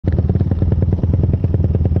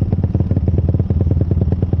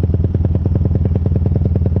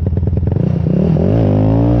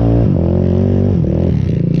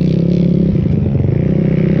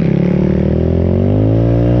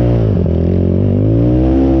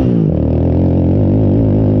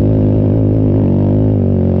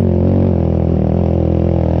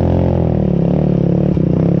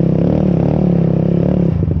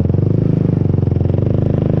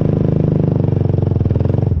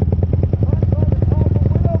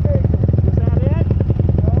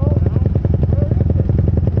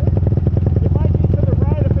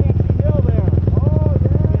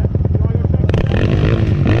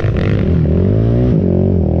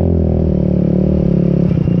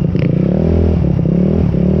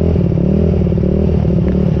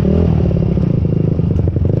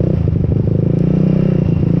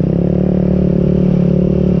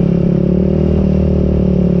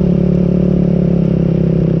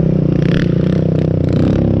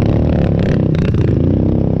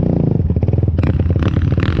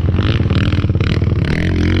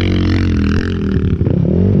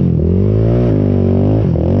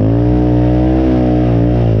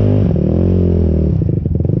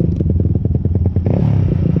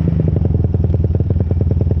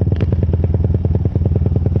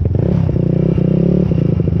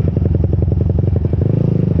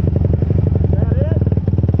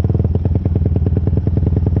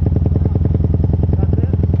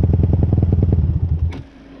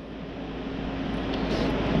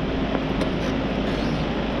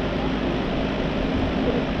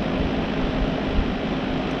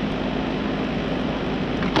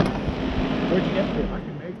Where'd you get to? I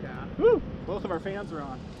can make that. Woo! Both of our fans are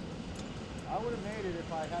on. I would have made it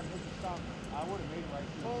if I hadn't hit the stump. I would have made it right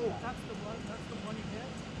through. Oh, that's the one you hit?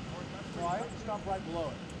 Or that's No, I hit the stump right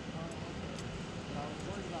below it. And I was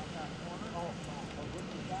worried about that corner. Oh, wow. I was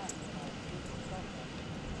looking back and I hit the stump.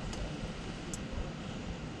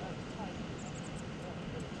 That's tight.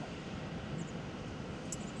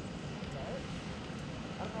 Right?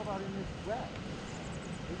 I don't know about in this wet.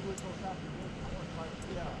 Maybe we're supposed to have to do it. I want to try it.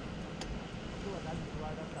 Yeah. I feel like I need to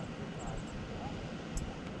ride up that big side.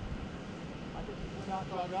 I think it went out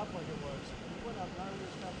dug up like it was. It went up gnarly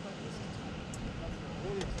stuff like this is tight.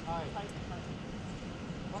 It is tight. Tight.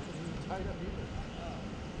 Nothing even tight up either.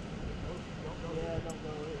 Don't go. Yeah, don't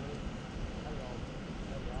go either. I know.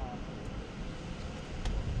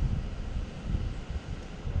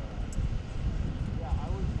 Yeah, I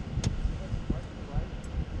was right to the right.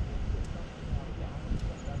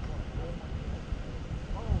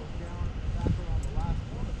 Oh, down back around the last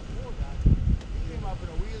corner before that. He came up in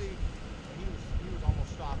a wheelie and he was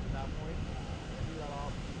almost stopped at that point. And he got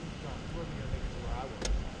off. He was trying to put me to make it to where I was.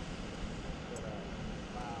 But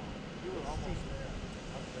wow. You were almost there.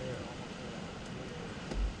 Up there, almost there.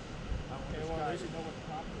 Okay, well, at least you know what the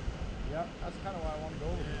top is. Yep, that's kind of why I want to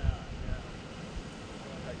go over here. Yeah.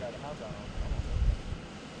 I got a house out on.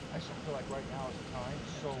 I still feel like right now is the time.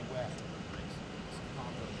 So wet. You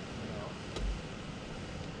know.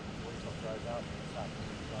 Wait till it dries out.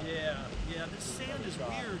 Yeah, this sand is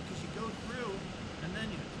weird because you go through and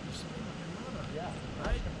then you spin like another. Yeah.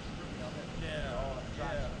 Right?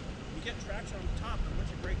 Yeah. You get traction on the top and once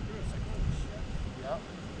you break through, it's like, holy shit. Yep.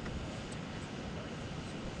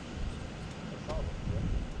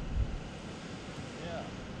 Yeah.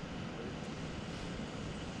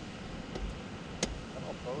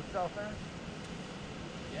 Boats out there?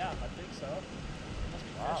 Yeah, I think so. Must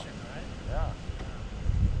be fishing, right? Yeah.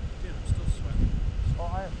 Dude, I'm still sweating.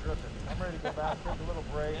 Oh, I am dripping. I'm ready to go back, take a little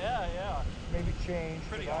break. Yeah. Maybe change.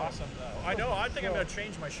 Pretty awesome, though. I know. I think I'm going to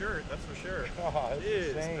change my shirt. That's for sure. God,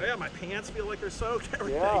 it's insane. Yeah, my pants feel like they're soaked.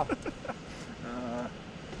 Everything. Yeah.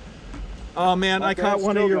 Oh man, My I caught band's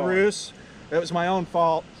one of still your going. roosts. It was my own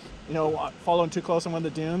fault. You know, following too close on one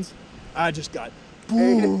of the dunes. I just got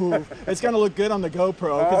boom. It's gonna look good on the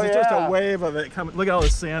GoPro because it's just a wave of it coming. Look at all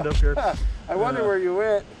this sand up here. I wonder where you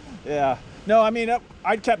went. Yeah. No, I mean,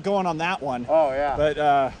 I kept going on that one. Oh yeah.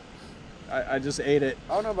 But I just ate it.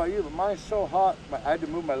 I don't know about you, but mine's so hot. I had to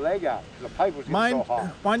move my leg out because the pipe was getting so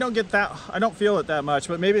hot. Mine don't get that. I don't feel it that much,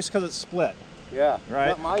 but maybe it's because it's split. Yeah.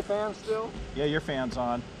 Right. Is that my fan still? Yeah, your fan's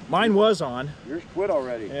on. Mine was on. Yours quit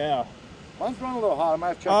already. Yeah. Mine's running a little hot. I might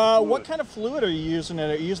have checked the fluid. What kind of fluid are you using?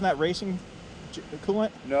 Are you using that racing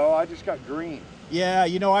coolant? No, I just got green. Yeah,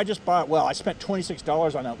 you know, I just bought. Well, I spent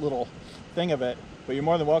 $26 on that little thing of it. But you're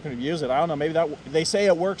more than welcome to use it. I don't know. Maybe they say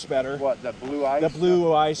it works better. What, the blue ice? The blue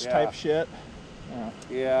stuff? ice type shit. Yeah.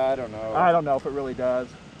 Yeah, I don't know. I don't know if it really does.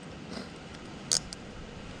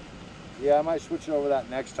 Yeah, I might switch it over that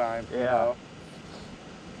next time. Yeah. You know?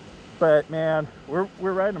 But man, we're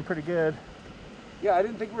riding them pretty good. Yeah, I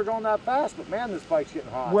didn't think we were going that fast, but man, this bike's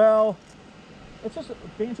getting hot. Well, it's just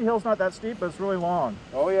Banshee Hill's not that steep, but it's really long.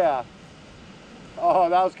 Oh yeah. Oh,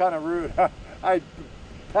 that was kind of rude. I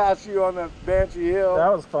passed you on the Banshee Hill.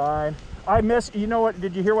 That was fine. I missed. You know what?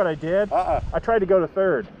 Did you hear what I did? I tried to go to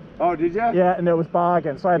third. Oh, did you? Yeah, and it was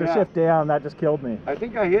bogging, so I had to shift down. That just killed me. I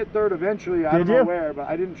think I hit third eventually. I don't know where, but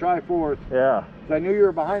I didn't try fourth. Yeah. I knew you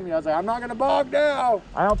were behind me. I was like, I'm not going to bog now.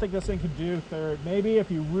 I don't think this thing could do third. Maybe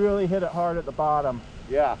if you really hit it hard at the bottom.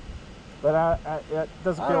 Yeah. But it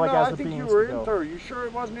doesn't feel like it has the beans to go. I think you were in third. You sure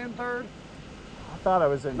it wasn't in third? I thought I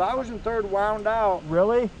was in. I was in third, wound out.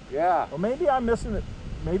 Really? Yeah. Well, maybe I'm missing it.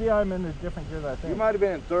 Maybe I'm in a different gear than I think. You might have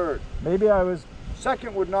been in third. Maybe I was.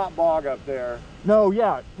 Second would not bog up there. No,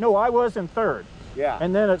 yeah. No, I was in third. Yeah.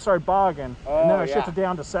 And then it started bogging. And then I shifted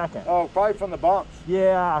down to second. Oh, probably from the bumps.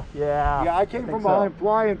 Yeah. Yeah, I came from behind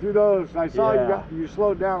flying through those. I saw you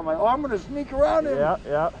slowed down. I'm like, oh, I'm going to sneak around him.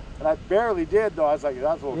 Yeah. And I barely did, though. I was like,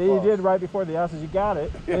 that's a little close. You did right before the S's. You got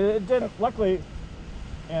it. It didn't, luckily.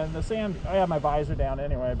 And the sand, I had my visor down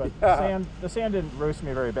anyway, but the sand didn't roast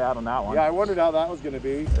me very bad on that one. Yeah, I wondered how that was going to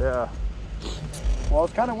be. Yeah. Well,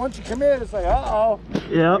 it's kind of once you come in, it's like, uh-oh.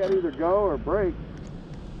 Yeah. You got to either go or break.